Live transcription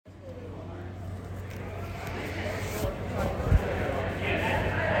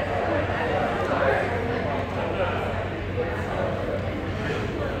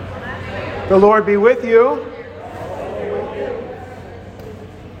The Lord be with you.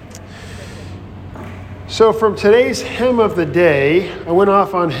 So from today's hymn of the day, I went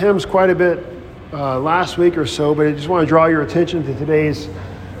off on hymns quite a bit last week or so, but I just want to draw your attention to today's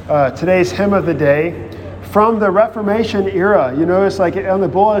hymn of the day. From the Reformation era, you notice like on the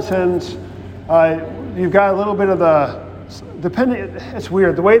bulletins, you've got a little bit of it's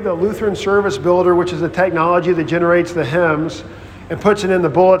weird, the way the Lutheran Service Builder, which is the technology that generates the hymns, and puts it in the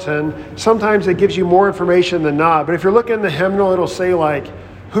bulletin, sometimes it gives you more information than not. But if you're looking at the hymnal, it'll say like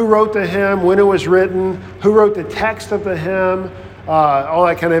who wrote the hymn, when it was written, who wrote the text of the hymn, all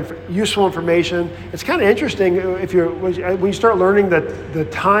that kind of useful information. It's kind of interesting when you start learning the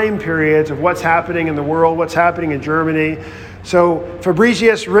time periods of what's happening in the world, what's happening in Germany. So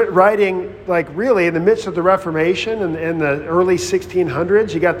Fabricius writing like really in the midst of the Reformation in the early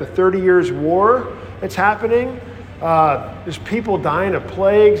 1600s, you got the 30 Years' War that's happening. There's people dying of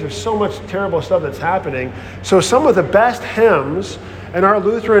plagues. There's so much terrible stuff that's happening. So some of the best hymns in our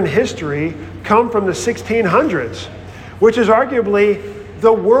Lutheran history come from the 1600s, which is arguably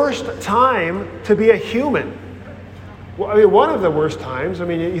the worst time to be a human. Well, I mean, one of the worst times. I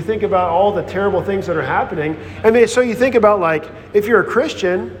mean, you think about all the terrible things that are happening. I mean, so you think about like, if you're a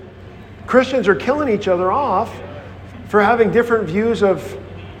Christian, Christians are killing each other off for having different views of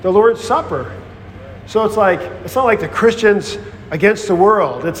the Lord's Supper. So it's not like the Christians against the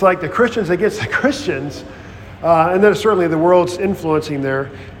world. It's like the Christians against the Christians. And then certainly the world's influencing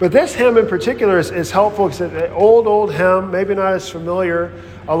there. But this hymn in particular is helpful because it's an old hymn, maybe not as familiar.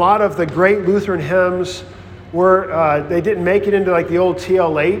 A lot of the great Lutheran hymns they didn't make it into like the old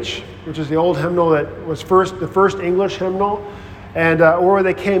TLH, which is the old hymnal that was the first English hymnal. And or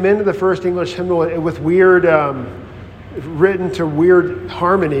they came into the first English hymnal with weird, written to weird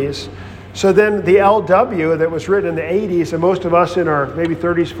harmonies. So then the LW that was written in the 80s, and most of us in our maybe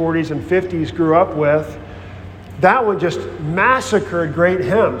 30s, 40s, and 50s grew up with, that one just massacred great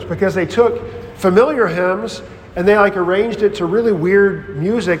hymns because they took familiar hymns and they like arranged it to really weird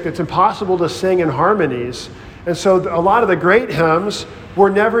music that's impossible to sing in harmonies. And so a lot of the great hymns were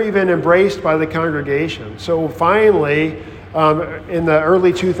never even embraced by the congregation. So finally, in the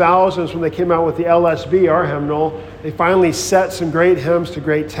early 2000s, when they came out with the LSB, our hymnal, they finally set some great hymns to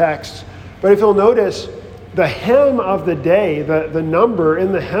great texts. But if you'll notice, the hymn of the day, the number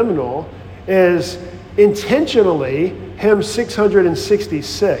in the hymnal is intentionally hymn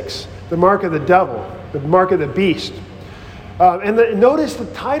 666, the mark of the devil, the mark of the beast. Notice the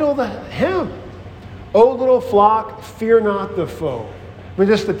title of the hymn, O little flock, fear not the foe. I mean,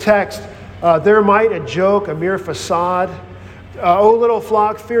 just the text, there might a joke, a mere facade. O little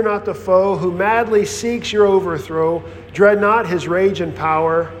flock, fear not the foe, who madly seeks your overthrow. Dread not his rage and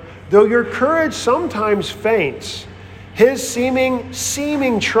power. Though your courage sometimes faints, his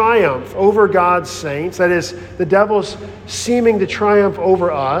seeming triumph over God's saints, that is, the devil's seeming to triumph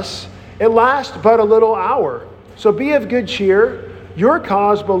over us, it lasts but a little hour. So be of good cheer. Your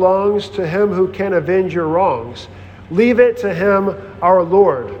cause belongs to him who can avenge your wrongs. Leave it to him, our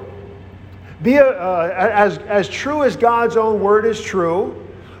Lord. Be as true as God's own word is true.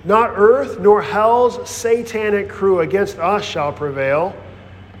 Not earth nor hell's satanic crew against us shall prevail.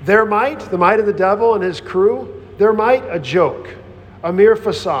 Their might, the might of the devil and his crew, their might, a joke, a mere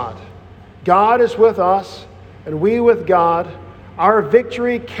facade. God is with us, and we with God. Our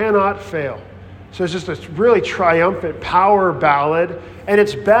victory cannot fail. So it's just a really triumphant power ballad, and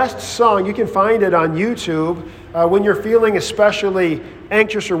it's best sung. You can find it on YouTube when you're feeling especially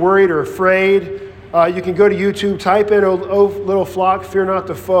anxious or worried or afraid. You can go to YouTube, type in "O little flock, fear not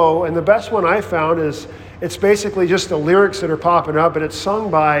the foe," and the best one I found is it's basically just the lyrics that are popping up, and it's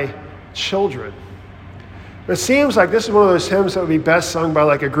sung by children. It seems like this is one of those hymns that would be best sung by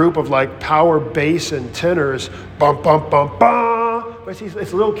like a group of like power bass and tenors, bum bum bum bum. But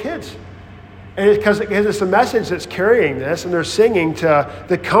it's little kids, and because it's a message that's carrying this, and they're singing to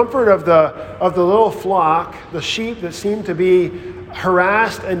the comfort of the little flock, the sheep that seem to be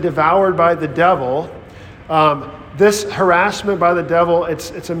harassed and devoured by the devil. This harassment by the devil,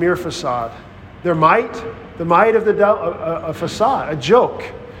 it's a mere facade. The might of the devil, a facade, a joke.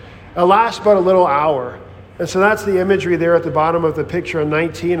 It lasts but a little hour. And so that's the imagery there at the bottom of the picture on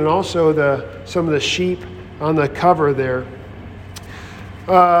 19, and also some of the sheep on the cover there.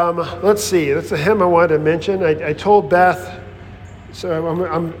 Let's see, that's the hymn I wanted to mention. I told Beth,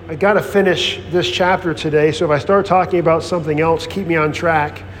 so I got to finish this chapter today, so if I start talking about something else, keep me on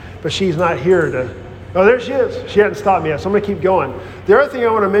track. But she's not here oh, there she is. She hadn't stopped me yet, so I'm going to keep going. The other thing I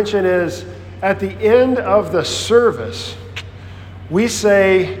want to mention is, at the end of the service, we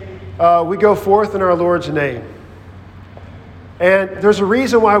say, we go forth in our Lord's name. And there's a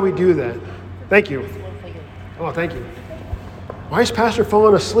reason why we do that. Thank you. Oh, thank you. Why is Pastor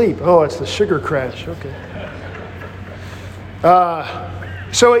falling asleep? Oh, it's the sugar crash. Okay.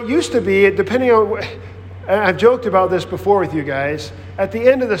 So it used to be, depending on, I've joked about this before with you guys, at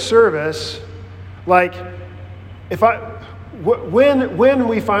the end of the service, like, when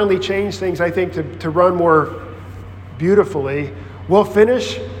we finally change things, I think, to run more beautifully, we'll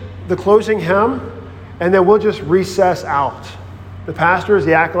finish the closing hymn, and then we'll just recess out. The pastors,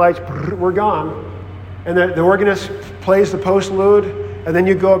 the acolytes, we're gone. And the organist plays the postlude, and then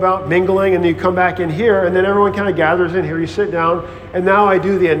you go about mingling, and then you come back in here, and then everyone kind of gathers in here. You sit down, and now I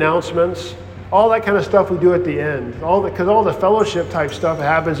do the announcements. All that kind of stuff we do at the end. Because all the fellowship type stuff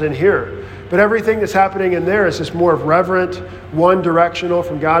happens in here. But everything that's happening in there is just more of reverent, one-directional,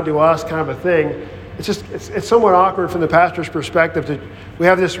 from God to us kind of a thing. It's somewhat awkward from the pastor's perspective. We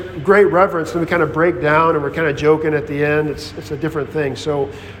have this great reverence, and we kind of break down, and we're kind of joking at the end. It's a different thing. So,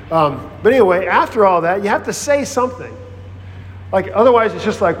 but anyway, after all that, you have to say something. Like, otherwise, it's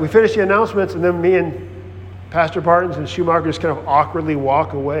just like we finish the announcements, and then me and Pastor Bartons and Schumacher just kind of awkwardly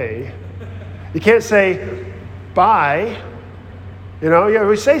walk away. You can't say bye.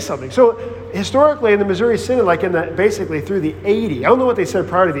 We say something. So historically in the Missouri Synod, like basically through the 80s, I don't know what they said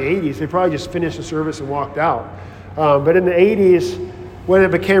prior to the 80s. They probably just finished the service and walked out. But in the 80s, when it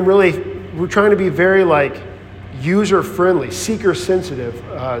became we're trying to be very like user-friendly, seeker-sensitive.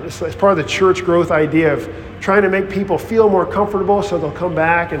 It's part of the church growth idea of trying to make people feel more comfortable so they'll come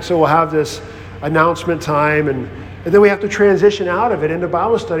back. And so we'll have this announcement time, and then we have to transition out of it into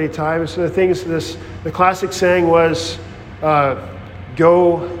Bible study time. So the classic saying was,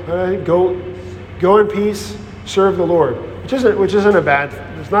 go in peace, serve the Lord, which isn't a bad.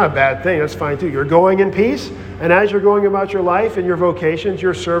 It's not a bad thing. That's fine too. You're going in peace, and as you're going about your life and your vocations,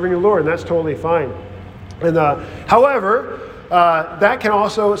 you're serving the Lord, and that's totally fine. And however, that can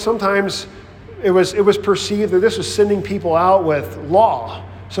also sometimes it was perceived that this was sending people out with law.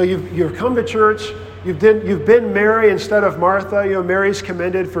 So you've come to church. You've been Mary instead of Martha. Mary's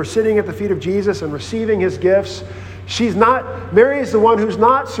commended for sitting at the feet of Jesus and receiving his gifts. Mary is the one who's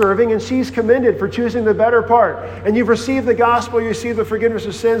not serving, and she's commended for choosing the better part. And you've received the gospel, you received the forgiveness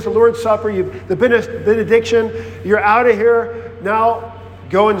of sins, the Lord's Supper, the benediction, you're out of here, now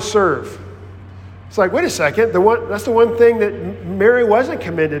go and serve. It's like, wait a second, that's the one thing that Mary wasn't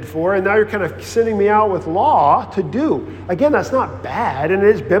commended for, and now you're kind of sending me out with law to do. Again, that's not bad, and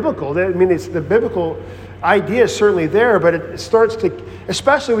it is biblical. It's the biblical idea is certainly there, but it starts to,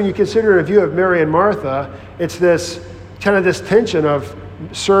 especially when you consider a view of Mary and Martha, it's this tension of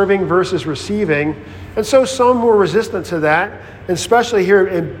serving versus receiving. And so some were resistant to that, and especially here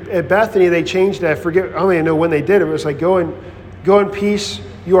at Bethany, they changed that. I don't even know when they did it. It was like, go in peace,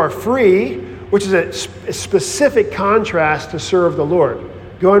 you are free, which is a specific contrast to serve the Lord.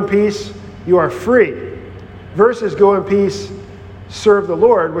 Go in peace, you are free, versus go in peace, serve the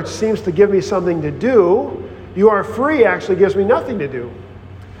Lord, which seems to give me something to do. You are free actually gives me nothing to do.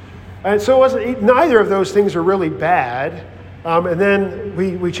 And so neither of those things are really bad. And then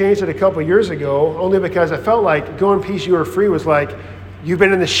we changed it a couple years ago, only because I felt like go in peace, you are free was like, you've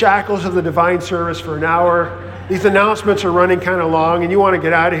been in the shackles of the divine service for an hour. These announcements are running kind of long, and you want to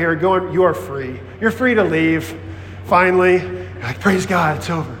get out of here. You are free. You're free to leave. Finally, like, praise God, it's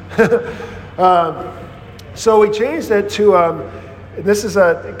over. So we changed it to, this is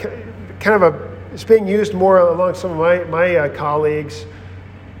it's being used more among some of my colleagues,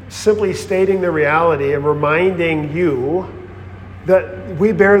 simply stating the reality and reminding you that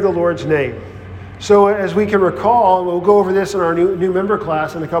we bear the Lord's name. So as we can recall, we'll go over this in our new member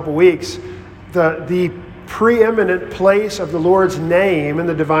class in a couple weeks, the preeminent place of the Lord's name in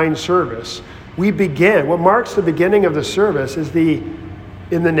the divine service. What marks the beginning of the service is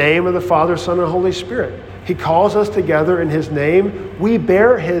in the name of the Father, Son, and Holy Spirit. He calls us together in his name. We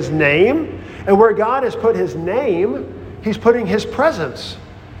bear his name. And where God has put his name, he's putting his presence.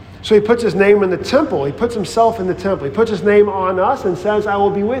 So he puts his name in the temple. He puts himself in the temple. He puts his name on us and says, I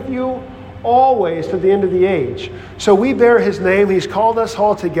will be with you always to the end of the age. So we bear his name. He's called us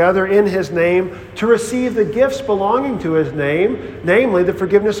all together in his name to receive the gifts belonging to his name, namely the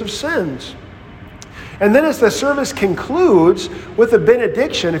forgiveness of sins. And then as the service concludes with a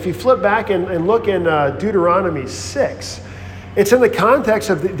benediction, if you flip back and look in Deuteronomy 6, it's in the context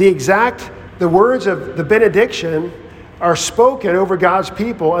of the words of the benediction are spoken over God's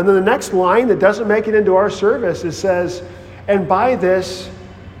people. And then the next line that doesn't make it into our service, it says, and by this,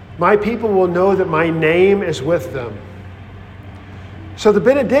 my people will know that my name is with them. So the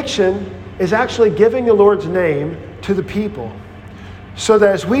benediction is actually giving the Lord's name to the people. So that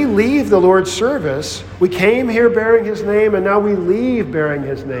as we leave the Lord's service, we came here bearing his name, and now we leave bearing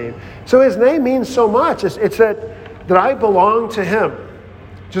his name. So his name means so much. It's that I belong to him.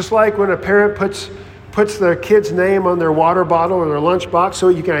 Just like when a parent puts their kid's name on their water bottle or their lunchbox so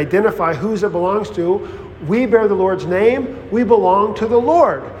you can identify whose it belongs to, we bear the Lord's name. We belong to the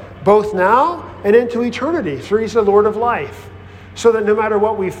Lord, both now and into eternity, for he's the Lord of life. So that no matter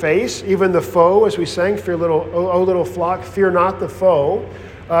what we face, even the foe, as we sang, "Fear little, O little flock, fear not the foe,"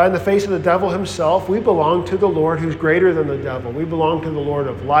 in the face of the devil himself, we belong to the Lord who's greater than the devil. We belong to the Lord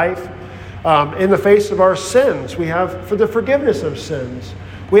of life. In the face of our sins, we have for the forgiveness of sins.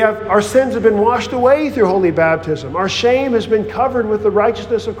 Our sins have been washed away through holy baptism. Our shame has been covered with the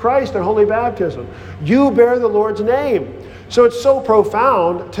righteousness of Christ in holy baptism. You bear the Lord's name. So it's so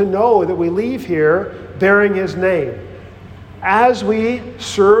profound to know that we leave here bearing his name as we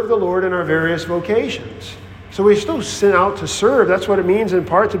serve the Lord in our various vocations. So we still sent out to serve. That's what it means in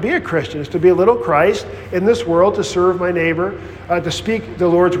part to be a Christian, is to be a little Christ in this world, to serve my neighbor, to speak the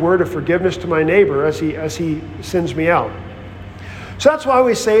Lord's word of forgiveness to my neighbor as he sends me out. So that's why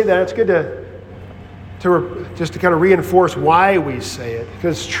we say that. It's good to kind of reinforce why we say it,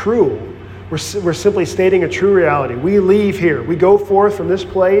 because it's true. We're simply stating a true reality. We leave here. We go forth from this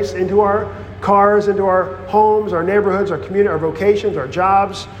place into our cars, into our homes, our neighborhoods, our community, our vocations, our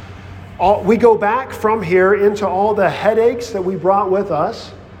jobs. We go back from here into all the headaches that we brought with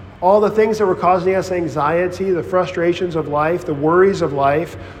us, all the things that were causing us anxiety, the frustrations of life, the worries of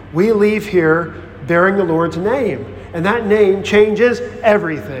life. We leave here bearing the Lord's name. And that name changes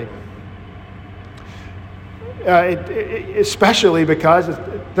everything. Especially because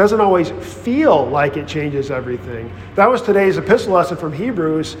it doesn't always feel like it changes everything. That was today's epistle lesson from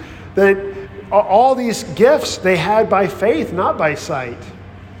Hebrews, that all these gifts they had by faith, not by sight.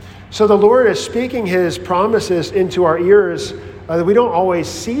 So the Lord is speaking his promises into our ears that we don't always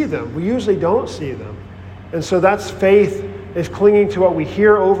see them. We usually don't see them. And so that's faith is clinging to what we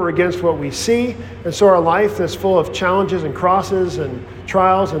hear over against what we see. And so our life is full of challenges and crosses and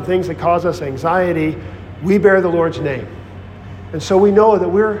trials and things that cause us anxiety. We bear the Lord's name. And so we know that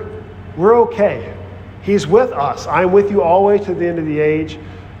we're okay. He's with us. I am with you always to the end of the age.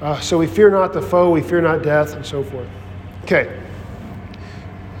 So we fear not the foe, we fear not death, and so forth. Okay.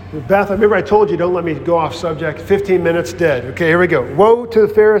 Beth, I remember I told you don't let me go off subject. 15 minutes dead. Okay, here we go. Woe to the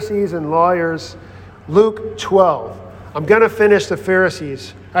Pharisees and lawyers. Luke 12. I'm going to finish the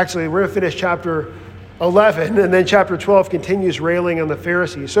Pharisees. Actually, we're going to finish chapter 11, and then chapter 12 continues railing on the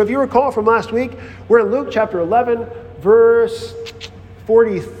Pharisees. So if you recall from last week, we're in Luke chapter 11, verse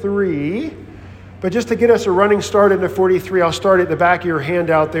 43. But just to get us a running start into 43, I'll start at the back of your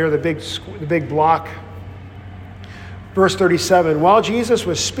handout there, the big block. Verse 37, while Jesus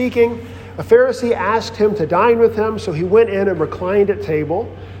was speaking, a Pharisee asked him to dine with him, so he went in and reclined at table.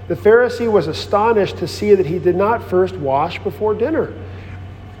 The Pharisee was astonished to see that he did not first wash before dinner.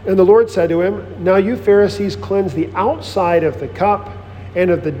 And the Lord said to him, now you Pharisees cleanse the outside of the cup and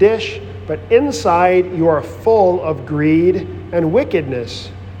of the dish, but inside you are full of greed and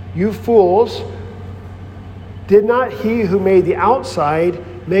wickedness. You fools, did not he who made the outside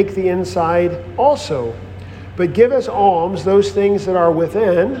make the inside also? But give as alms those things that are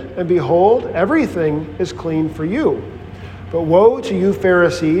within, and behold, everything is clean for you. But woe to you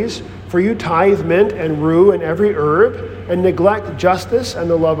Pharisees, for you tithe mint and rue and every herb, and neglect justice and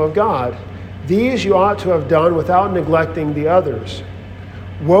the love of God. These you ought to have done without neglecting the others.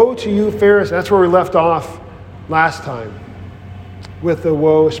 Woe to you Pharisees. That's where we left off last time, with the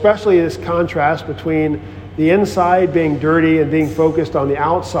woe, especially this contrast between the inside being dirty and being focused on the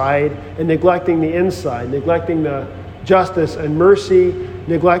outside, and neglecting the inside, neglecting the justice and mercy,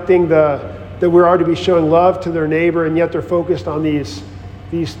 neglecting that we are to be showing love to their neighbor, and yet they're focused on these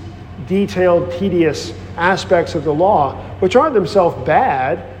detailed, tedious aspects of the law, which aren't themselves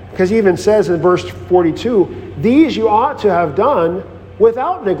bad, because he even says in verse 42, these you ought to have done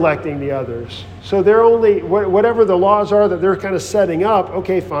without neglecting the others. So they're only, whatever the laws are that they're kind of setting up,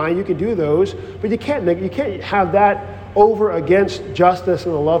 okay, fine, you can do those, but you can't have that over against justice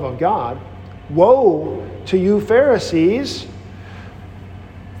and the love of God. Woe to you Pharisees,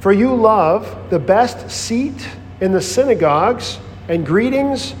 for you love the best seat in the synagogues and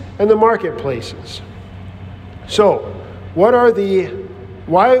greetings in the marketplaces. So, why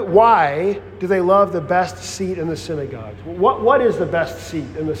do they love the best seat in the synagogue? What is the best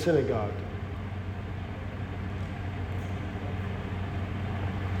seat in the synagogue?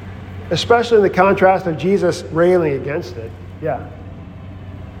 Especially in the contrast of Jesus railing against it. Yeah.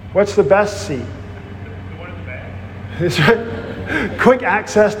 What's the best seat? The one in the back. That's right. Quick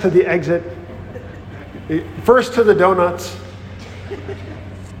access to the exit. First to the donuts.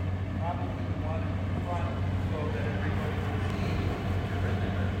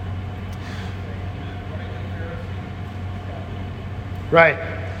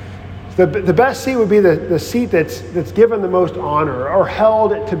 Right. The best seat would be the seat that's given the most honor or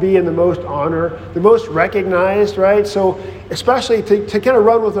held to be in the most honor, the most recognized, right? So especially to kind of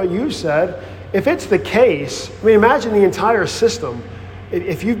run with what you said, if it's the case, I mean, imagine the entire system.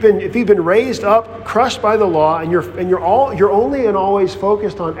 If you've been raised up, crushed by the law, and you're only and always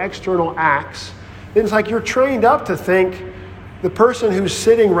focused on external acts, then it's like you're trained up to think the person who's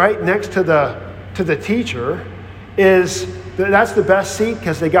sitting right next to the teacher that's the best seat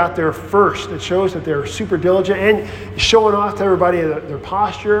because they got there first. It shows that they're super diligent and showing off to everybody their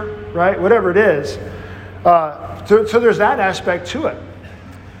posture, right? Whatever it is. So there's that aspect to it.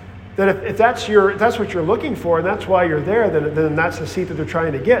 That if that's what you're looking for and that's why you're there, then that's the seat that they're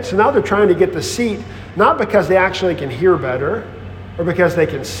trying to get. So now they're trying to get the seat not because they actually can hear better or because they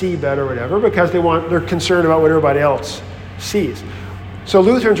can see better or whatever, because they're concerned about what everybody else sees. So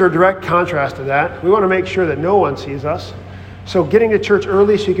Lutherans are a direct contrast to that. We want to make sure that no one sees us. So getting to church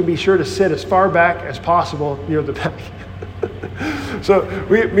early so you can be sure to sit as far back as possible near the back. So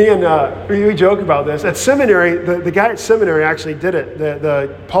we joke about this. At seminary, the guy at seminary actually did it.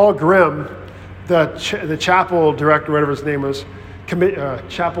 The Paul Grimm, the chapel director, whatever his name was,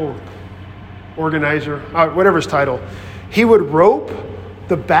 chapel organizer, whatever his title, he would rope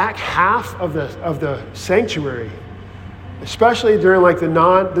the back half of the sanctuary. Especially during like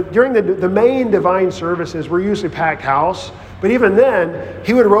during the main divine services, we're usually packed house. But even then,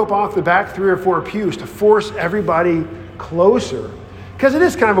 he would rope off the back 3 or 4 pews to force everybody closer. Because it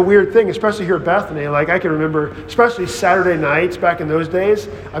is kind of a weird thing, especially here at Bethany. Like I can remember, especially Saturday nights back in those days,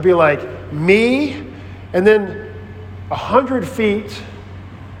 I'd be like, me, and then 100 feet,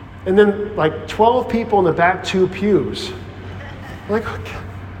 and then like 12 people in the back 2 pews. Like,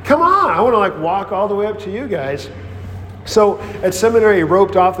 come on, I want to like walk all the way up to you guys. So at seminary, he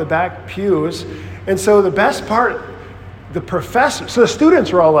roped off the back pews. And so the best part, the professors, so the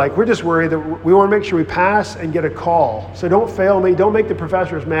students were all like, we're just worried that we want to make sure we pass and get a call. So don't fail me. Don't make the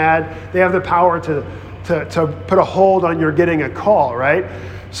professors mad. They have the power to put a hold on your getting a call, right?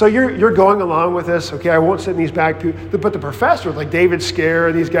 So you're going along with this. Okay, I won't sit in these back pews. But the professors, like David Scare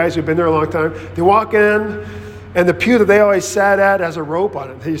and these guys who've been there a long time, they walk in, and the pew that they always sat at has a rope on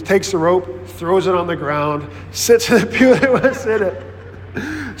it. He just takes the rope, throws it on the ground, sits in the pew they want to sit in.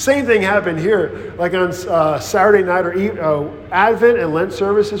 Same thing happened here. Like on Saturday night or Advent and Lent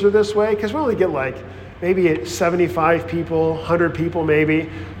services are this way, because we only get like maybe 75 people, 100 people maybe.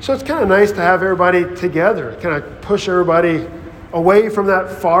 So it's kind of nice to have everybody together, kind of push everybody away from that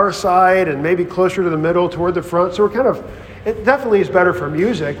far side and maybe closer to the middle toward the front. So it definitely is better for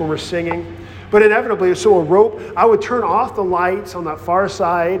music when we're singing. But inevitably, so a rope, I would turn off the lights on that far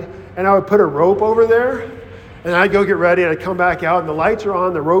side and I would put a rope over there and I'd go get ready and I'd come back out and the lights are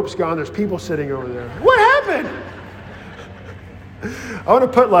on, the rope's gone, there's people sitting over there. What happened? I want to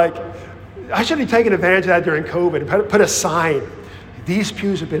put I should have taken advantage of that during COVID and put a sign. These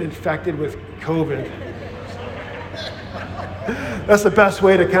pews have been infected with COVID. That's the best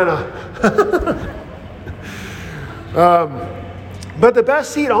way to kind of... But the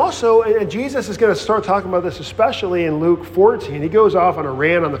best seat also, and Jesus is going to start talking about this especially in Luke 14. He goes off on a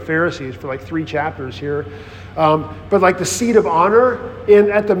rant on the Pharisees for like 3 chapters here. But like the seat of honor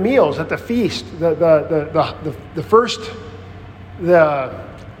at the meals, at the feast, the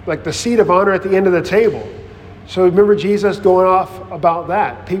seat of honor at the end of the table. So remember Jesus going off about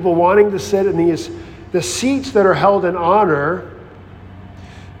that. People wanting to sit in the seats that are held in honor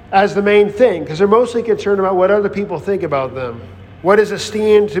as the main thing, because they're mostly concerned about what other people think about them. What is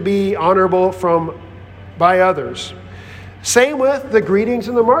esteemed to be honorable by others. Same with the greetings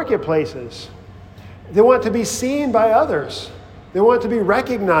in the marketplaces. They want to be seen by others. They want to be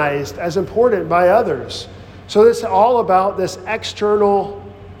recognized as important by others. So it's all about this external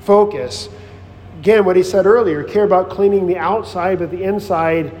focus. Again, what he said earlier, care about cleaning the outside, but the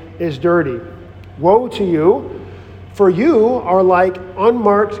inside is dirty. Woe to you, for you are like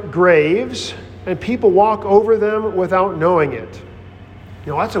unmarked graves, and people walk over them without knowing it.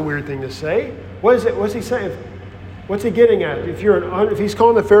 That's a weird thing to say. What is it? What's he saying? What's he getting at? If he's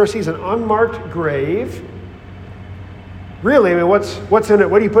calling the Pharisees an unmarked grave, really, I mean, what's in it?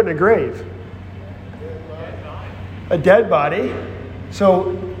 What do you put in a grave? A dead body.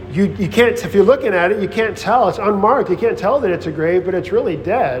 So you can't, if you're looking at it, you can't tell. It's unmarked. You can't tell that it's a grave, but it's really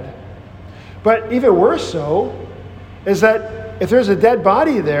dead. But even worse so is that if there's a dead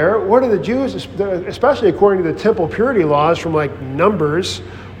body there, what are the Jews, especially according to the temple purity laws from like Numbers,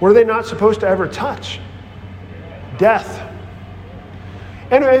 what are they not supposed to ever touch? Death.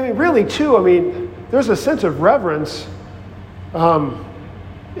 And I mean, really too, I mean, there's a sense of reverence.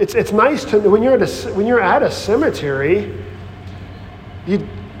 It's nice to, when you're at a cemetery,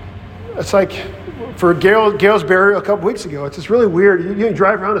 it's like for Gail's burial a couple weeks ago, it's just really weird. You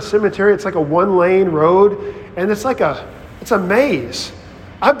drive around a cemetery, it's like a one-lane road, and it's a maze.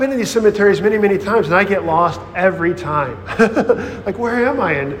 I've been to these cemeteries many, many times, and I get lost every time. Like, where am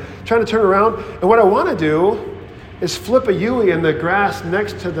I? And trying to turn around. And what I want to do is flip a Yui in the grass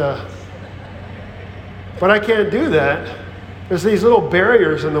next to but I can't do that. There's these little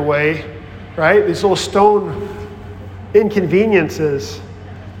barriers in the way, right? These little stone inconveniences.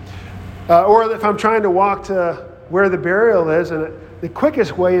 Or if I'm trying to walk to where the burial is, and the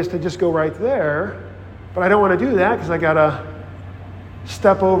quickest way is to just go right there, but I don't want to do that because I got to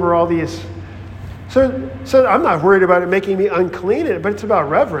step over all these. So I'm not worried about it making me unclean, but it's about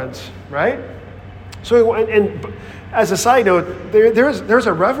reverence, right? So, and as a side note, there's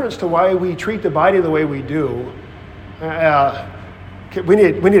a reverence to why we treat the body the way we do. We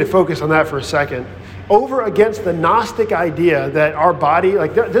need to focus on that for a second. Over against the Gnostic idea that our body,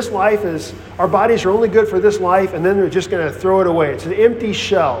 like this life is, our bodies are only good for this life, and then they're just going to throw it away. It's an empty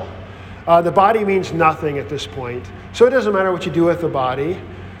shell. The body means nothing at this point. So it doesn't matter what you do with the body.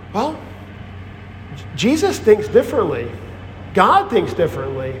 Well, Jesus thinks differently. God thinks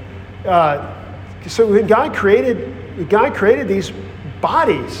differently. So when God created these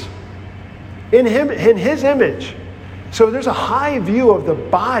bodies in His image. So there's a high view of the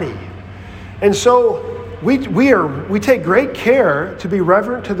body. And so we take great care to be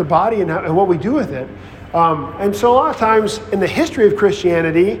reverent to the body and what we do with it. And so a lot of times in the history of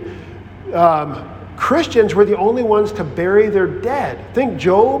Christianity, Christians were the only ones to bury their dead. Think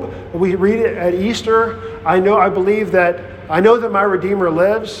Job. We read it at Easter. I know that my Redeemer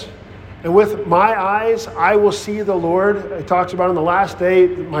lives, and with my eyes I will see the Lord. It talks about on the last day,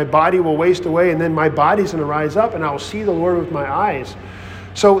 my body will waste away, and then my body's going to rise up, and I will see the Lord with my eyes.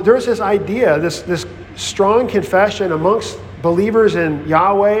 So there's this idea, this strong confession amongst believers in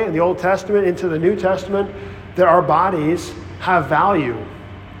Yahweh and the Old Testament into the New Testament that our bodies have value.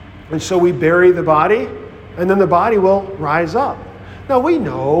 And so we bury the body, and then the body will rise up. Now we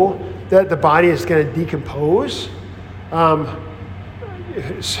know that the body is going to decompose.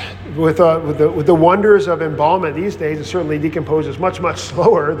 With the wonders of embalmment these days, it certainly decomposes much, much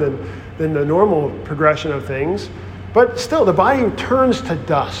slower than the normal progression of things. But still, the body turns to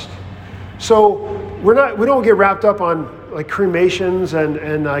dust. So we don't get wrapped up on like cremations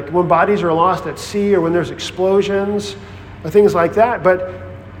and like when bodies are lost at sea or when there's explosions or things like that. But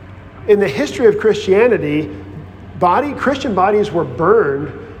in the history of Christianity, Christian bodies were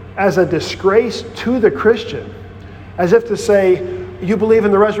burned as a disgrace to the Christian, as if to say, you believe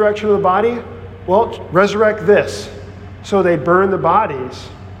in the resurrection of the body? Well, resurrect this. So they burn the bodies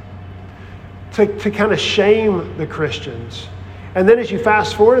to kind of shame the Christians. And then as you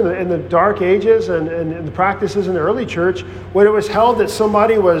fast forward in the dark ages and the practices in the early church, when it was held that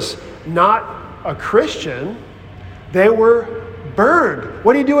somebody was not a Christian, they were burned.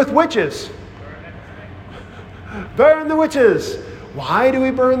 What do you do with witches? Burn the witches. Why do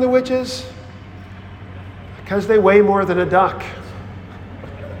we burn the witches? Because they weigh more than a duck.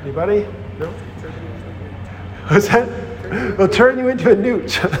 Anybody? No? What's that? They'll turn you into a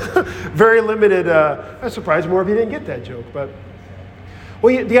newt. Very limited. I'm surprised more of you didn't get that joke. But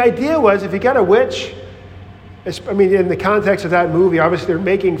the idea was if you got a witch, in the context of that movie, obviously they're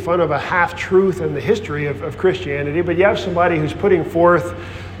making fun of a half-truth in the history of Christianity, but you have somebody who's putting forth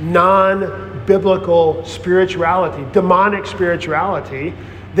non-biblical spirituality, demonic spirituality.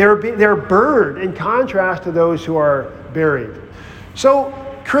 They're burned in contrast to those who are buried. So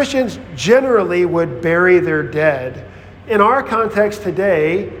Christians generally would bury their dead. In our context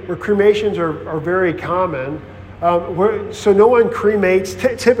today, where cremations are very common, so no one cremates,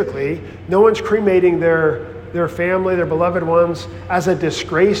 typically, no one's cremating their family, their beloved ones, as a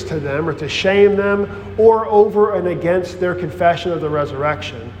disgrace to them or to shame them or over and against their confession of the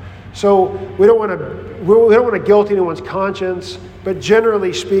resurrection. So we don't want to guilt anyone's conscience, but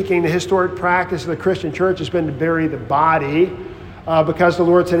generally speaking, the historic practice of the Christian church has been to bury the body because the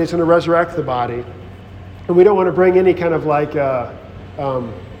Lord said He's going to resurrect the body. And we don't want to bring any kind of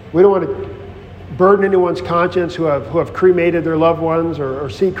we don't want to burden anyone's conscience who have cremated their loved ones or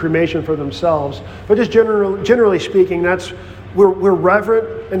seek cremation for themselves. But just generally speaking, we're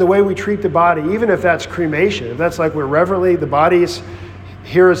reverent in the way we treat the body, even if that's cremation. If that's like we're reverently, the body's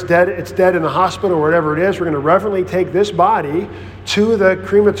here, it's dead in the hospital or whatever it is, we're going to reverently take this body to the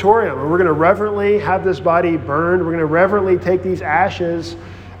crematorium. And we're going to reverently have this body burned. We're going to reverently take these ashes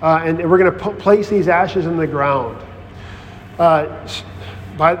and we're going to place these ashes in the ground.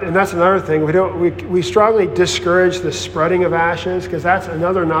 And that's another thing. We strongly discourage the spreading of ashes because that's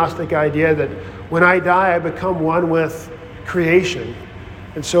another Gnostic idea that when I die, I become one with creation.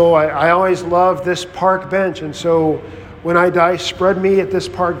 And so I always love this park bench. And so when I die, spread me at this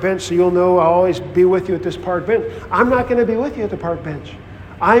park bench so you'll know I'll always be with you at this park bench. I'm not going to be with you at the park bench.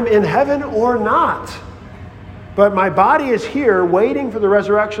 I'm in heaven or not. But my body is here waiting for the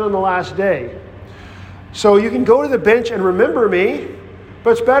resurrection on the last day. So you can go to the bench and remember me, but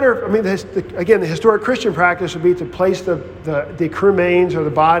it's better, again, the historic Christian practice would be to place the cremains or the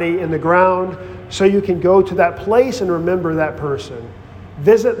body in the ground so you can go to that place and remember that person.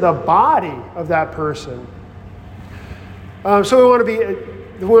 Visit the body of that person. So we want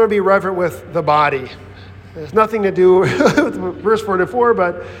to be reverent with the body. It has nothing to do with verse 44,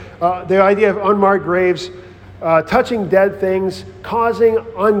 but the idea of unmarked graves, touching dead things, causing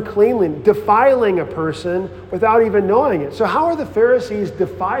uncleanliness, defiling a person without even knowing it. So how are the Pharisees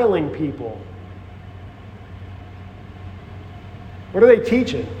defiling people? What are they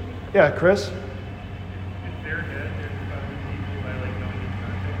teaching? Yeah, Chris? If they're dead, they're defiling people by knowing the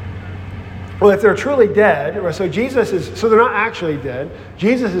context. Well, if they're truly dead, so they're not actually dead.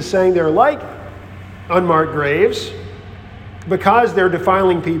 Jesus is saying they're like unmarked graves because they're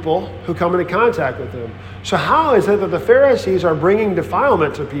defiling people who come into contact with them. So how is it that the Pharisees are bringing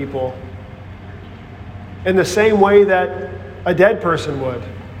defilement to people in the same way that a dead person would?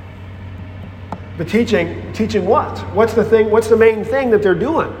 But teaching what? What's the main thing that they're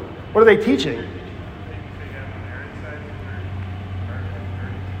doing? What are they teaching?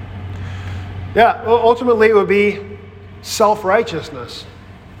 Yeah, well, ultimately it would be self-righteousness.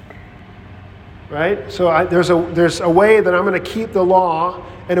 Right? So there's a way that I'm going to keep the law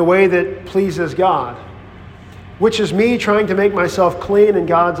in a way that pleases God, which is me trying to make myself clean in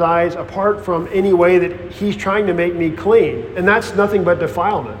God's eyes apart from any way that He's trying to make me clean. And that's nothing but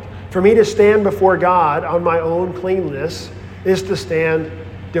defilement. For me to stand before God on my own cleanness is to stand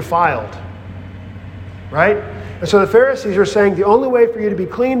defiled. Right? And so the Pharisees are saying the only way for you to be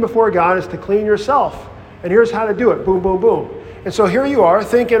clean before God is to clean yourself. And here's how to do it. Boom, boom, boom. And so here you are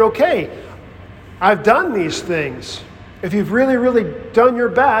thinking, okay, I've done these things. If you've really, really done your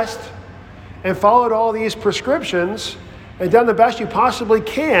best and followed all these prescriptions and done the best you possibly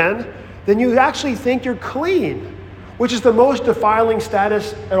can, then you actually think you're clean, which is the most defiling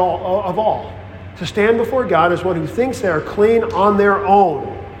status of all. To stand before God is one who thinks they are clean on their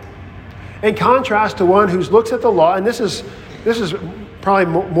own. In contrast to one who looks at the law, and this is probably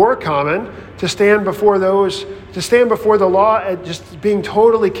more common, to stand before the law and just being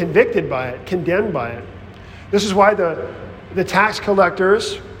totally convicted by it, condemned by it. This is why the tax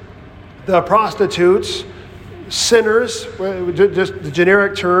collectors, the prostitutes, sinners, just the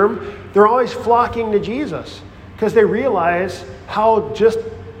generic term, they're always flocking to Jesus because they realize how just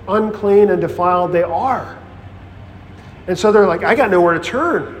unclean and defiled they are. And so they're like, I got nowhere to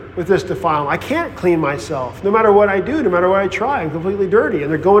turn with this defilement. I can't clean myself. No matter what I do, no matter what I try, I'm completely dirty. And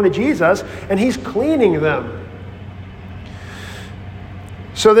they're going to Jesus, and He's cleaning them.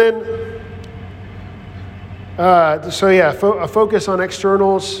 So then, a focus on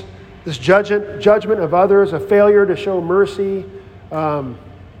externals, this judgment of others, a failure to show mercy.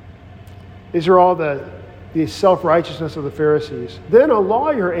 These are all the self-righteousness of the Pharisees. Then a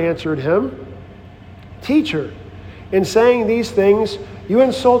lawyer answered him, "Teacher, in saying these things, you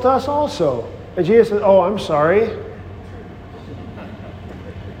insult us also." And Jesus said, "Oh, I'm sorry."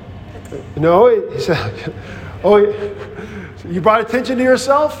 No, he said, "Oh, you brought attention to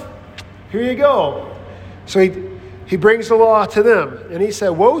yourself? Here you go." So he brings the law to them. And he said,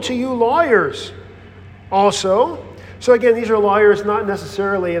 "Woe to you lawyers also." So again, these are lawyers not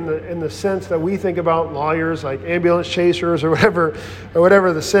necessarily in the sense that we think about lawyers like ambulance chasers or whatever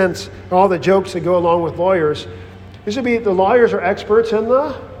the sense, all the jokes that go along with lawyers. This would be the lawyers are experts in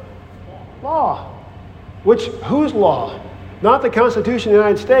the law. Whose law? Not the Constitution of the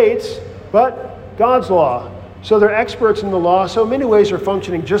United States, but God's law. So they're experts in the law. So in many ways they're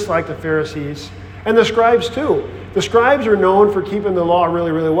functioning just like the Pharisees. And the scribes too. The scribes are known for keeping the law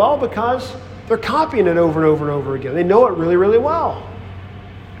really, really well because they're copying it over and over and over again. They know it really, really well.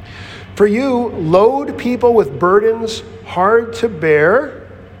 For you load people with burdens hard to bear,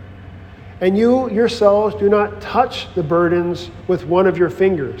 and you yourselves do not touch the burdens with one of your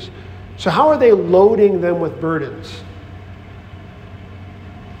fingers. So how are they loading them with burdens?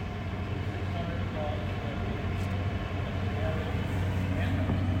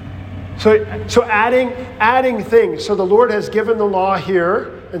 So adding things. So the Lord has given the law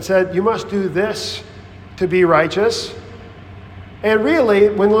here and said, you must do this to be righteous. And really,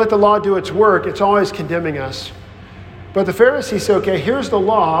 when we let the law do its work, it's always condemning us. But the Pharisees say, okay, here's the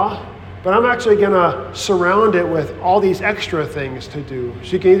law. But I'm actually going to surround it with all these extra things to do.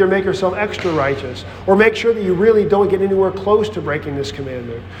 So you can either make yourself extra righteous or make sure that you really don't get anywhere close to breaking this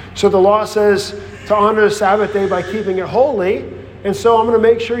commandment. So the law says to honor the Sabbath day by keeping it holy. And so I'm going to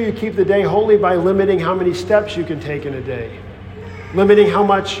make sure you keep the day holy by limiting how many steps you can take in a day. Limiting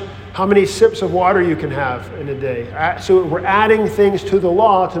how many sips of water you can have in a day. So we're adding things to the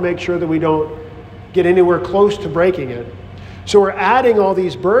law to make sure that we don't get anywhere close to breaking it. So we're adding all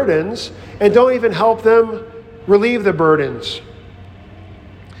these burdens and don't even help them relieve the burdens.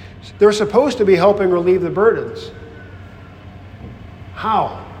 They're supposed to be helping relieve the burdens.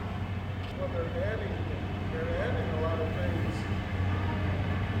 How? Well, they're adding a lot of things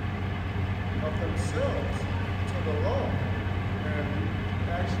of themselves to the law and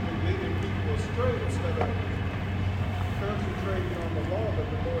actually leading people astray instead of concentrating on the law that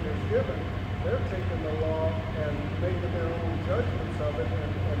the Lord has given. They're taking the law and making their own judgments of it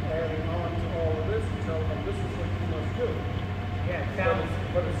and adding on to all of this and telling them this is what you must do. Yeah,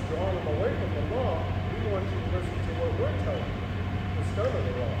 but it's drawing them away from the law. We want you to listen to what we're telling you instead of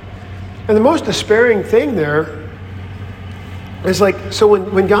the law. And the most despairing thing there is like, so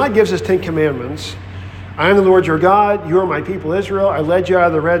when God gives us 10 commandments, I am the Lord your God, you are my people Israel, I led you out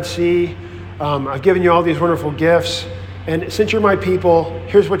of the Red Sea, I've given you all these wonderful gifts. And since you're my people,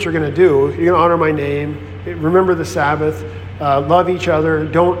 here's what you're going to do. You're going to honor my name. Remember the Sabbath. Love each other.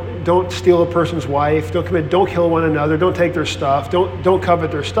 Don't steal a person's wife. Don't kill one another. Don't take their stuff. Don't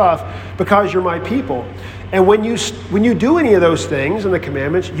covet their stuff because you're my people. And when you do any of those things in the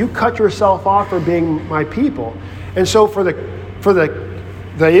commandments, you cut yourself off from being my people. And so for the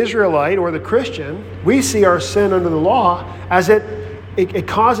Israelite or the Christian, we see our sin under the law as it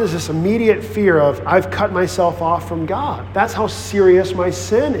causes this immediate fear of, I've cut myself off from God. That's how serious my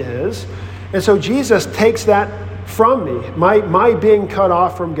sin is. And so Jesus takes that from me, my being cut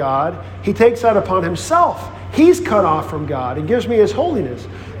off from God. He takes that upon himself. He's cut off from God and gives me his holiness.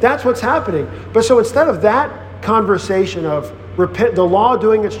 That's what's happening. But so instead of that conversation of the law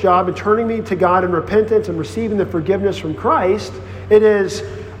doing its job and turning me to God in repentance and receiving the forgiveness from Christ, it is,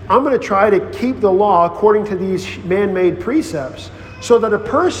 I'm going to try to keep the law according to these man-made precepts. So that a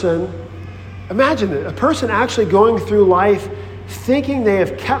person, imagine it, a person actually going through life thinking they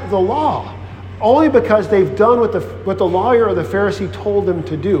have kept the law only because they've done what the lawyer or the Pharisee told them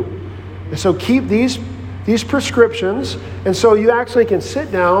to do. And so keep these prescriptions, and so you actually can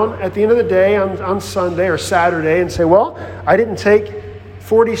sit down at the end of the day on Sunday or Saturday and say, well, I didn't take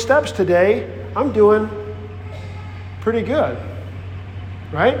 40 steps today. I'm doing pretty good.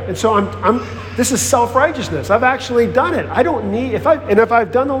 Right? And so this is self-righteousness. I've actually done it. I don't need, if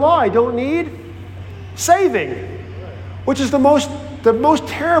I've done the law, I don't need saving, which is the most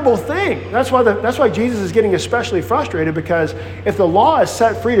terrible thing. That's why Jesus is getting especially frustrated, because if the law is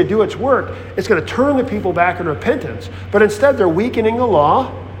set free to do its work, it's going to turn the people back in repentance. But instead, they're weakening the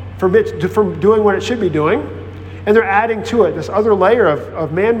law from doing what it should be doing, and they're adding to it this other layer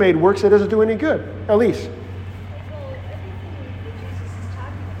of man-made works that doesn't do any good, at least.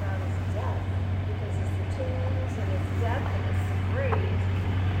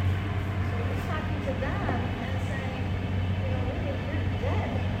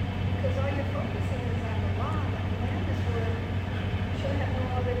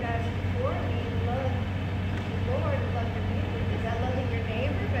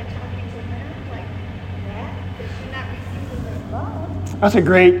 That's a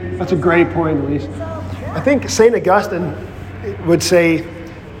great point, Elise. I think St. Augustine would say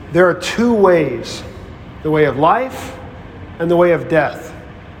there are two ways, the way of life and the way of death.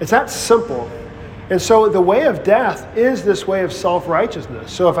 It's that simple. And so the way of death is this way of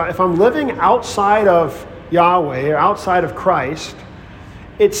self-righteousness. So if I'm living outside of Yahweh or outside of Christ,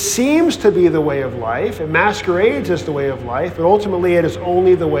 it seems to be the way of life. It masquerades as the way of life, but ultimately it is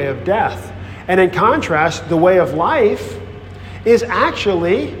only the way of death. And in contrast, the way of life is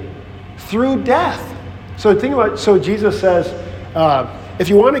actually through death. So Jesus says, if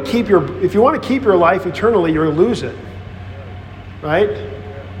you want to keep your life eternally, you're going to lose it, right?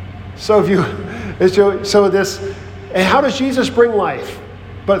 And how does Jesus bring life?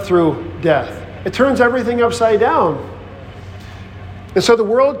 But through death. It turns everything upside down. And so the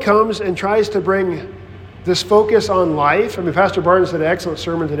world comes and tries to bring this focus on life. I mean, Pastor Barton said an excellent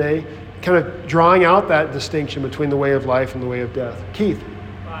sermon today, kind of drawing out that distinction between the way of life and the way of death. Keith.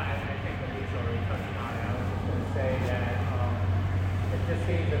 Well, I think that he's already touched on it. I was just going to say that it just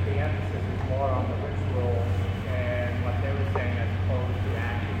seems that the emphasis is more on the ritual and what they were saying as opposed to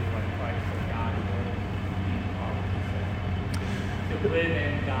actually what Christ and God were to live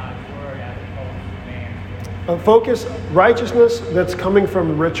in God's word as opposed to man's word. focus, righteousness that's coming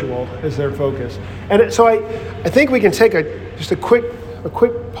from ritual is their focus. And so I think we can take just a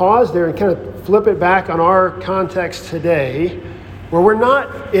quick pause there and kind of flip it back on our context today, where we're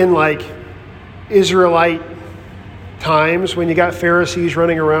not in like Israelite times when you got Pharisees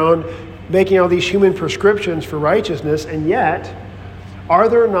running around making all these human prescriptions for righteousness, and yet, are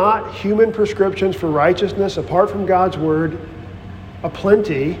there not human prescriptions for righteousness apart from God's word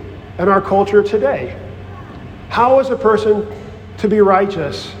aplenty in our culture today? How is a person to be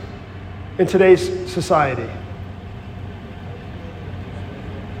righteous in today's society?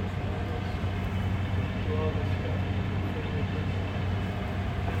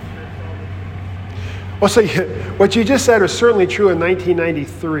 Well, so what you just said was certainly true in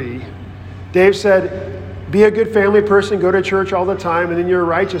 1993. Dave said, be a good family person, go to church all the time, and then you're a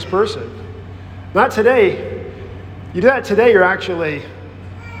righteous person. Not today. You do that today, you're actually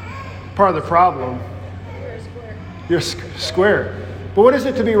part of the problem. You're square. But what is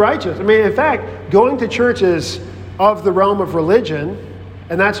it to be righteous? I mean, in fact, going to church is of the realm of religion,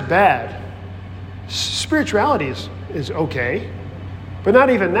 and that's bad. Spirituality is okay, but not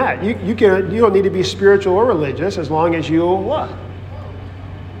even that. You don't need to be spiritual or religious as long as you what?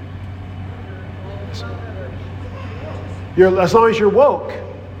 As long as you're woke.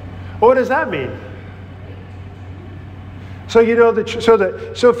 Well, what does that mean? So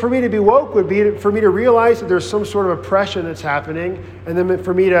so for me to be woke would be for me to realize that there's some sort of oppression that's happening, and then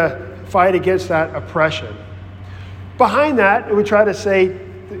for me to fight against that oppression. Behind that, it would try to say,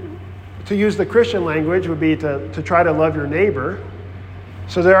 to use the Christian language, would be to try to love your neighbor.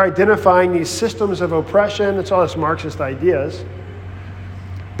 So they're identifying these systems of oppression. It's all this Marxist ideas.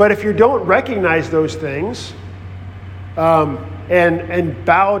 But if you don't recognize those things and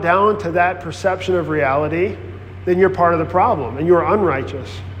bow down to that perception of reality, then you're part of the problem and you're unrighteous.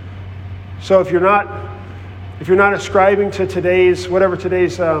 So if you're not ascribing to today's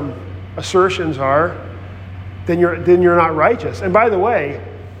assertions are, then you're not righteous. And by the way,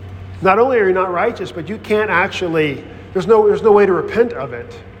 not only are you not righteous, but you can't actually. There's no way to repent of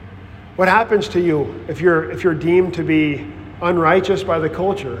it. What happens to you if you're deemed to be unrighteous by the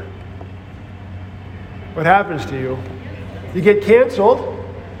culture? What happens to you? You get canceled,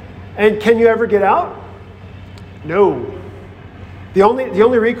 and can you ever get out? No. The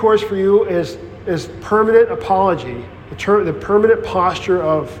only recourse for you is permanent apology, the permanent posture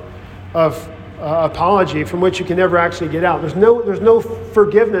of apology from which you can never actually get out. There's no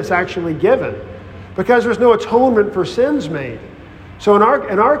forgiveness actually given because there's no atonement for sins made. So in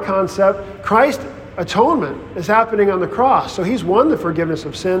our concept, Christ's atonement is happening on the cross. So he's won the forgiveness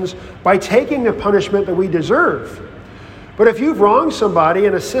of sins by taking the punishment that we deserve. But if you've wronged somebody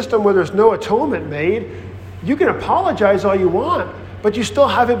in a system where there's no atonement made, you can apologize all you want, but you still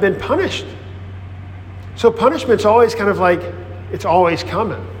haven't been punished. So punishment's always kind of like, it's always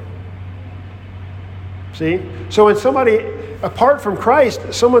coming. See? So when somebody, apart from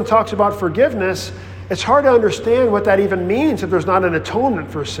Christ, someone talks about forgiveness, it's hard to understand what that even means if there's not an atonement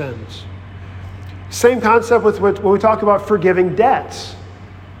for sins. Same concept with when we talk about forgiving debts.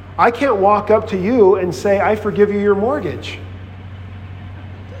 I can't walk up to you and say, I forgive you your mortgage.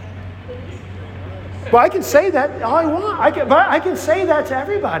 Well, I can say that all I want. I can say that to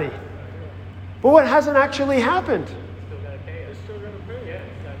everybody. But what hasn't actually happened?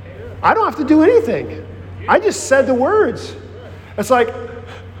 I don't have to do anything. I just said the words. It's like,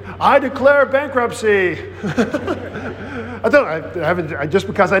 I declare bankruptcy. Just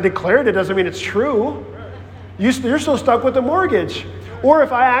because I declared it doesn't mean it's true. You're still stuck with the mortgage. Or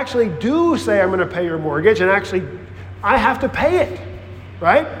if I actually do say I'm going to pay your mortgage, and actually I have to pay it,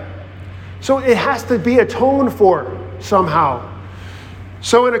 right? So it has to be atoned for somehow.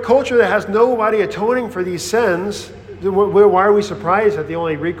 So in a culture that has nobody atoning for these sins, why are we surprised that the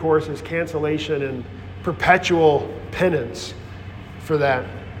only recourse is cancellation and perpetual penance for that?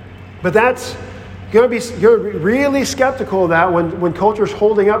 But that's you're really skeptical of that when culture's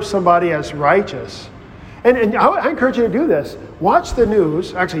holding up somebody as righteous. And I encourage you to do this. Watch the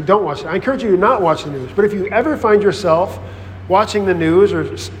news. Actually, don't watch it. I encourage you to not watch the news. But if you ever find yourself watching the news,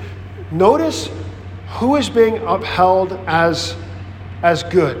 or notice who is being upheld as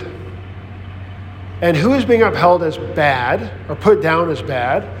good and who is being upheld as bad or put down as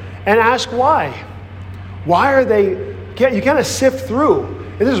bad, and ask why. Why are they? You kind of sift through.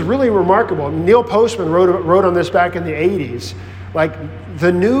 And this is really remarkable. Neil Postman wrote on this back in the 80s. Like,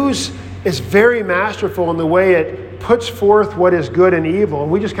 the news is very masterful in the way it puts forth what is good and evil,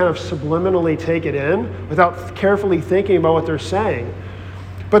 and we just kind of subliminally take it in without carefully thinking about what they're saying.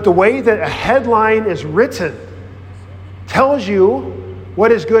 But the way that a headline is written tells you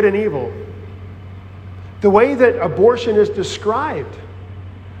what is good and evil. the way that abortion is described,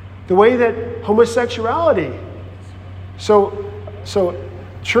 the way that homosexuality. So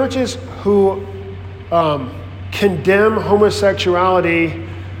churches who condemn homosexuality,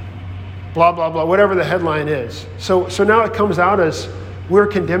 blah, blah, blah, whatever the headline is. So now it comes out as we're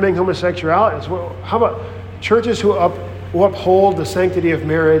condemning homosexuality. Well, how about churches who uphold the sanctity of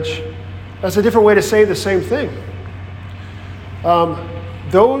marriage? That's a different way to say the same thing.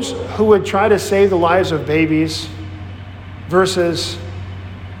 Those who would try to save the lives of babies versus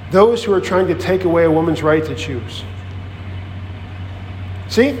those who are trying to take away a woman's right to choose.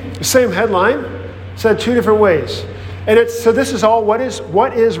 See, the same headline, said two different ways. And so this is all what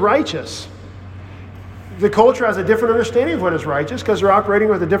is righteous. The culture has a different understanding of what is righteous because they're operating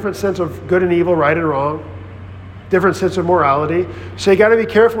with a different sense of good and evil, right and wrong, different sense of morality. So you got to be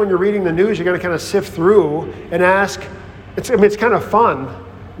careful when you're reading the news. You got to kind of sift through and ask. It's kind of fun.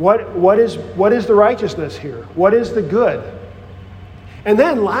 What is the righteousness here? What is the good? And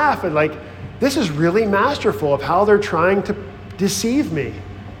then laugh at this is really masterful of how they're trying to deceive me.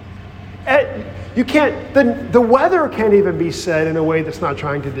 You can't. The weather can't even be said in a way that's not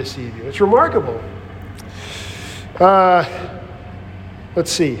trying to deceive you. It's remarkable.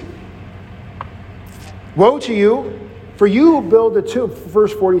 Let's see. Woe to you, for you who build the tomb,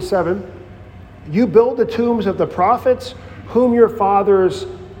 verse 47, you build the tombs of the prophets whom your fathers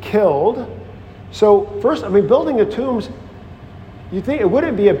killed. So first, building the tombs, you think it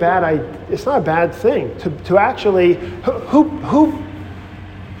wouldn't be a bad idea. It's not a bad thing to actually,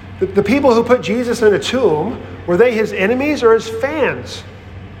 the people who put Jesus in a tomb, were they his enemies or his fans?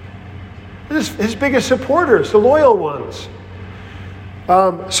 His biggest supporters, the loyal ones.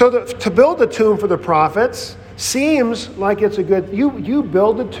 To build the tomb for the prophets seems like it's a good, you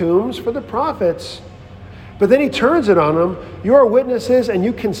build the tombs for the prophets. But then he turns it on them. You are witnesses and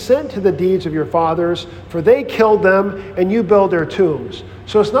you consent to the deeds of your fathers, for they killed them and you build their tombs.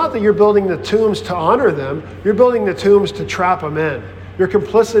 So it's not that you're building the tombs to honor them. You're building the tombs to trap them in. You're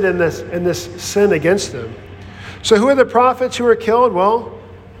complicit in this sin against them. So who are the prophets who were killed? Well,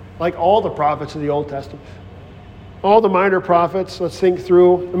 like all the prophets of the Old Testament. All the minor prophets, let's think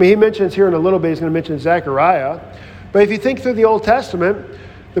through. He mentions here in a little bit, he's going to mention Zechariah. But if you think through the Old Testament,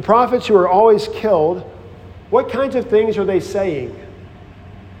 the prophets who are always killed, what kinds of things are they saying?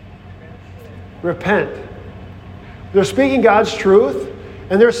 Repent. They're speaking God's truth,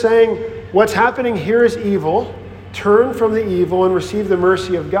 and they're saying, what's happening here is evil. Turn from the evil and receive the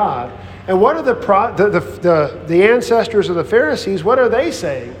mercy of God. And what are the ancestors of the Pharisees, what are they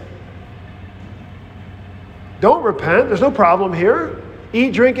saying? Don't repent. There's no problem here.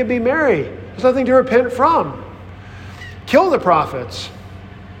 Eat, drink, and be merry. There's nothing to repent from. Kill the prophets.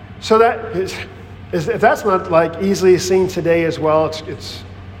 So if that's not easily seen today as well,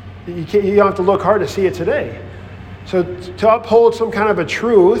 you don't have to look hard to see it today. So to uphold some kind of a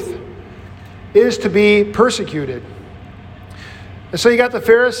truth is to be persecuted. And so you got the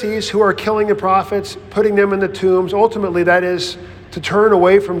Pharisees who are killing the prophets, putting them in the tombs. Ultimately, that is to turn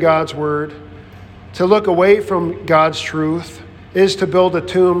away from God's word. To look away from God's truth is to build the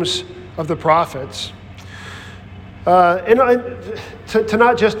tombs of the prophets. To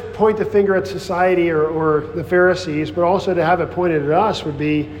not just point the finger at society or the Pharisees, but also to have it pointed at us would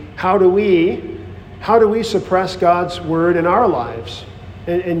be, how do we suppress God's word in our lives?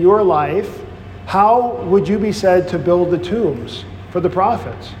 In your life, how would you be said to build the tombs for the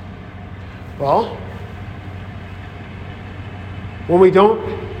prophets? Well, when we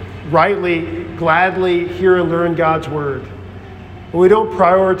don't rightly, gladly hear and learn God's word, when we don't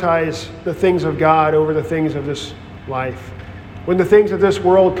prioritize the things of God over the things of this life, when the things of this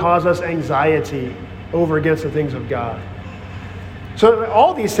world cause us anxiety over against the things of God. So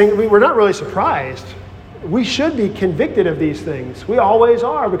all these things, we're not really surprised. We should be convicted of these things. We always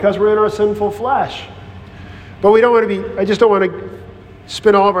are, because we're in our sinful flesh. But I just don't want to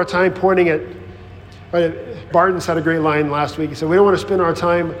spend all of our time pointing at, Barton said a great line last week. He said, we don't want to spend our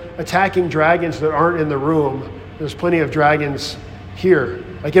time attacking dragons that aren't in the room. There's plenty of dragons here,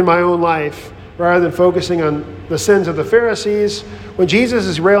 like in my own life, rather than focusing on the sins of the Pharisees. When Jesus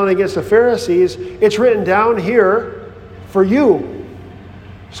is railing against the Pharisees, it's written down here for you.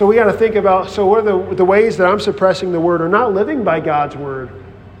 So we got to think about, so what are the ways that I'm suppressing the word or not living by God's word,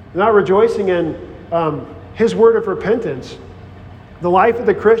 not rejoicing in his word of repentance. The life of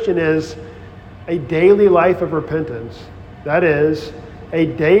the Christian is a daily life of repentance. That is a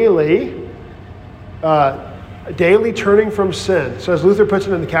daily turning from sin. So as Luther puts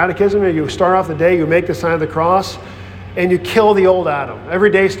it in the Catechism, you start off the day, you make the sign of the cross, and you kill the old Adam.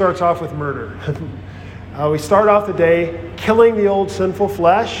 Every day starts off with murder. We start off the day killing the old sinful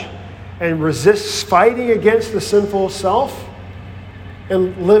flesh, and resists fighting against the sinful self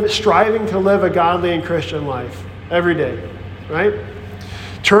and striving to live a godly and Christian life every day, right?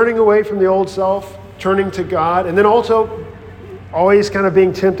 Turning away from the old self, turning to God, and then also always kind of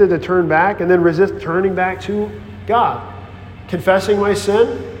being tempted to turn back and then resist turning back to God. Confessing my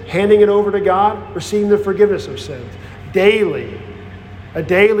sin, handing it over to God, receiving the forgiveness of sins. Daily, a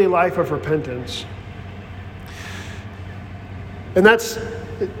daily life of repentance. And that's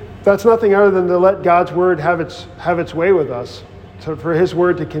nothing other than to let God's word have its way with us. So for his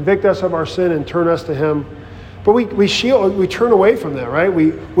word to convict us of our sin and turn us to him. But we turn away from that, right?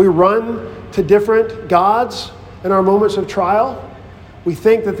 We run to different gods in our moments of trial. We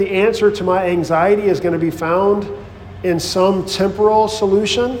think that the answer to my anxiety is going to be found in some temporal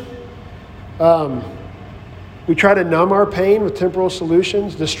solution. We try to numb our pain with temporal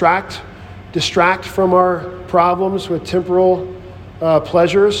solutions, distract from our problems with temporal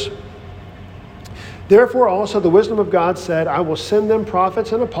pleasures. Therefore also the wisdom of God said, I will send them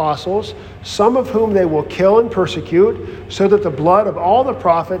prophets and apostles, some of whom they will kill and persecute, so that the blood of all the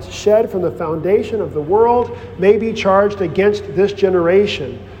prophets shed from the foundation of the world may be charged against this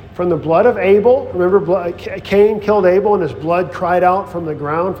generation. From the blood of Abel, remember Cain killed Abel and his blood cried out from the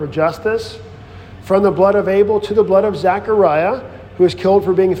ground for justice. From the blood of Abel to the blood of Zechariah, who was killed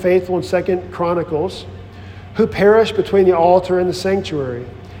for being faithful in 2 Chronicles, who perished between the altar and the sanctuary.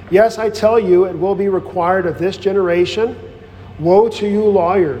 Yes, I tell you, it will be required of this generation. Woe to you,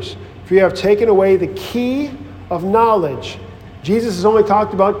 lawyers, for you have taken away the key of knowledge. Jesus has only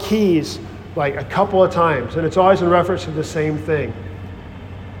talked about keys like a couple of times, and it's always in reference to the same thing.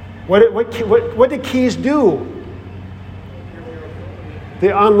 What do keys do?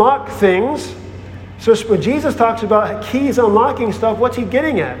 They unlock things. So when Jesus talks about keys unlocking stuff, what's he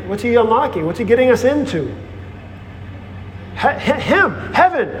getting at? What's he unlocking? What's he getting us into? Him,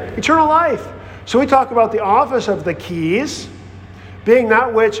 heaven, eternal life. So we talk about the office of the keys being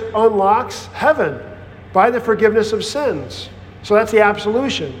that which unlocks heaven by the forgiveness of sins. So that's the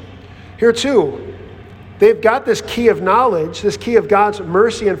absolution. Here too, they've got this key of knowledge, this key of God's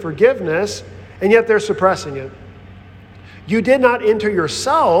mercy and forgiveness, and yet they're suppressing it. You did not enter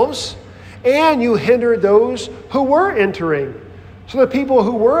yourselves, and you hindered those who were entering. So the people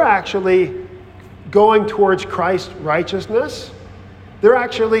who were actually going towards Christ's righteousness, they're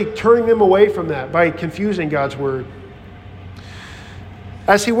actually turning them away from that by confusing God's word.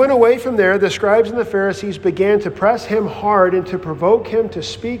 As he went away from there, the scribes and the Pharisees began to press him hard and to provoke him to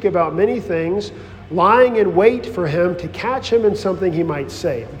speak about many things, lying in wait for him to catch him in something he might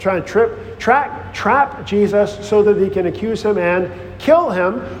say. They're trying to trap Jesus so that he can accuse him and kill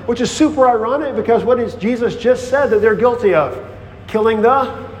him, which is super ironic because what has Jesus just said that they're guilty of? Killing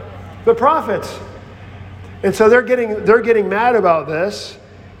the prophets. And so they're getting mad about this.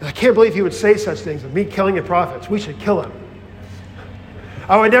 I can't believe he would say such things of me killing the prophets. We should kill him.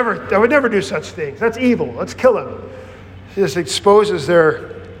 I would never do such things. That's evil. Let's kill him. This exposes their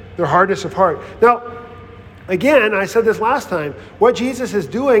hardness of heart. Now, again, I said this last time, what Jesus is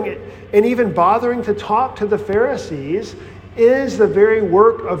doing and even bothering to talk to the Pharisees is the very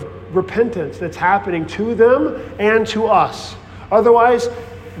work of repentance that's happening to them and to us. Otherwise,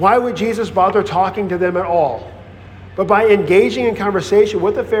 why would Jesus bother talking to them at all? But by engaging in conversation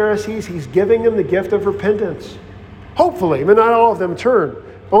with the Pharisees, he's giving them the gift of repentance. Hopefully, but not all of them turn.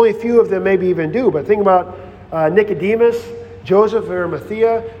 Only a few of them maybe even do. But think about Nicodemus, Joseph of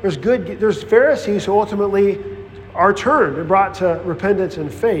Arimathea. There's Pharisees who ultimately are turned and brought to repentance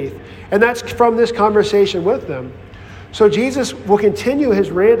and faith. And that's from this conversation with them. So Jesus will continue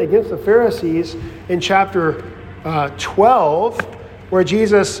his rant against the Pharisees in chapter 12, where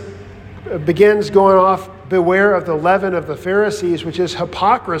Jesus begins going off, beware of the leaven of the Pharisees, which is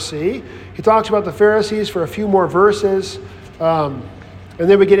hypocrisy. He talks about the Pharisees for a few more verses, and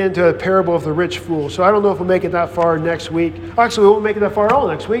then we get into a parable of the rich fool. So I don't know if we'll make it that far next week. Actually, we won't make it that far at all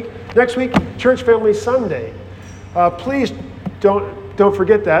next week. Next week, Church Family Sunday. Please don't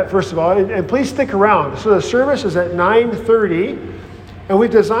forget that, first of all, and please stick around. So the service is at 9:30, and we've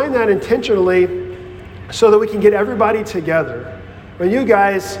designed that intentionally so that we can get everybody together. When you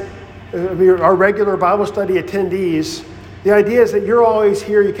guys, our regular Bible study attendees, the idea is that you're always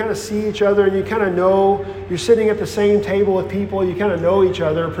here, you kind of see each other, and you kind of know, you're sitting at the same table with people, you kind of know each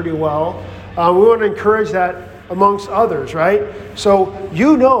other pretty well. We want to encourage that amongst others, right? So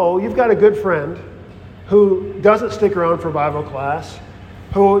you've got a good friend who doesn't stick around for Bible class,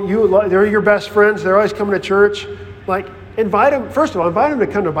 they're your best friends, they're always coming to church. Like, invite them to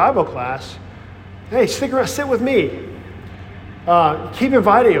come to Bible class. Hey, stick around, sit with me. Keep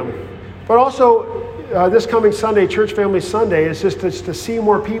inviting them. But also, this coming Sunday, Church Family Sunday, is just to see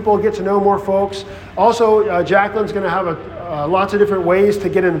more people, get to know more folks. Also, Jacqueline's going to have lots of different ways to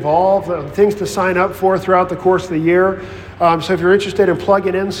get involved, things to sign up for throughout the course of the year. So if you're interested in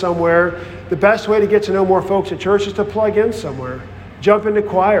plugging in somewhere, the best way to get to know more folks at church is to plug in somewhere. Jump into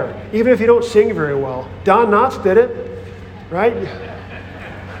choir, even if you don't sing very well. Don Knotts did it, right?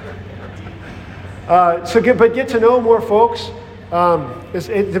 But get to know more folks.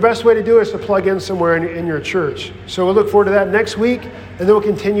 The best way to do it is to plug in somewhere in your church. So we'll look forward to that next week, and then we'll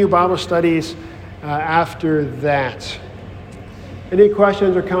continue Bible studies after that. Any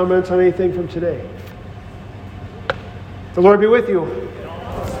questions or comments on anything from today? The Lord be with you.